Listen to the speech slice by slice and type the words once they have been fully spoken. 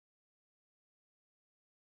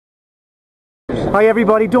Hi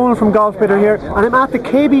everybody, Donald from Golf Bitter here, and I'm at the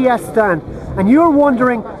KBS stand, and you're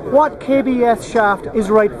wondering what KBS shaft is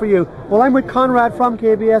right for you. Well, I'm with Conrad from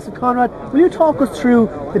KBS, and Conrad, will you talk us through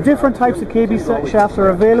the different types of KBS shafts that are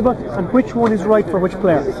available and which one is right for which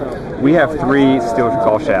player? We have 3 steel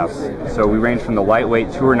golf shafts, so we range from the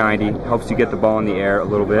lightweight Tour 90, helps you get the ball in the air a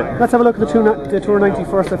little bit. Let's have a look at the Tour 90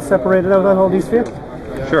 first. Let's separate it out. I'll hold these for you.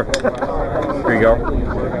 Sure. Here you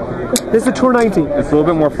go. This is a Tour 90. It's a little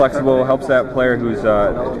bit more flexible, helps that player who's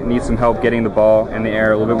needs some help getting the ball in the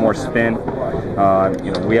air, a little bit more spin.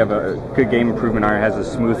 We have a good game improvement iron, has a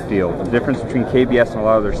smooth feel. The difference between KBS and a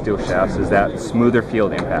lot of their steel shafts is that smoother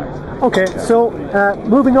field impact. Okay, so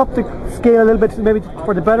moving up the scale a little bit, maybe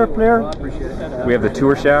for the better player. We have the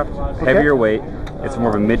Tour shaft, heavier weight. It's more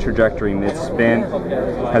of a mid-trajectory, mid-spin.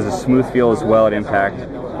 Has a smooth feel as well at impact.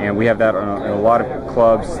 And we have that on a lot of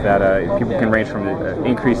clubs that people can range from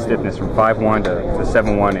increased stiffness from 5.1 to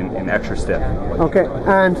 7.1 in extra stiff. Okay,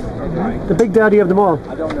 and the big daddy of them all?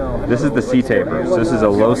 This is the C-taper. So this is a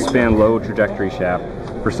low spin, low trajectory shaft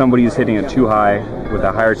for somebody who's hitting it too high with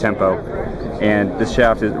a higher tempo. And this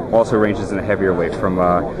shaft also ranges in a heavier weight from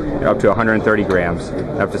up to 130 grams,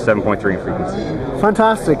 up to 7.3 in frequency.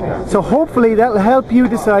 Fantastic. So hopefully that'll help you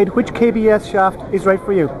decide which KBS shaft is right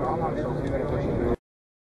for you.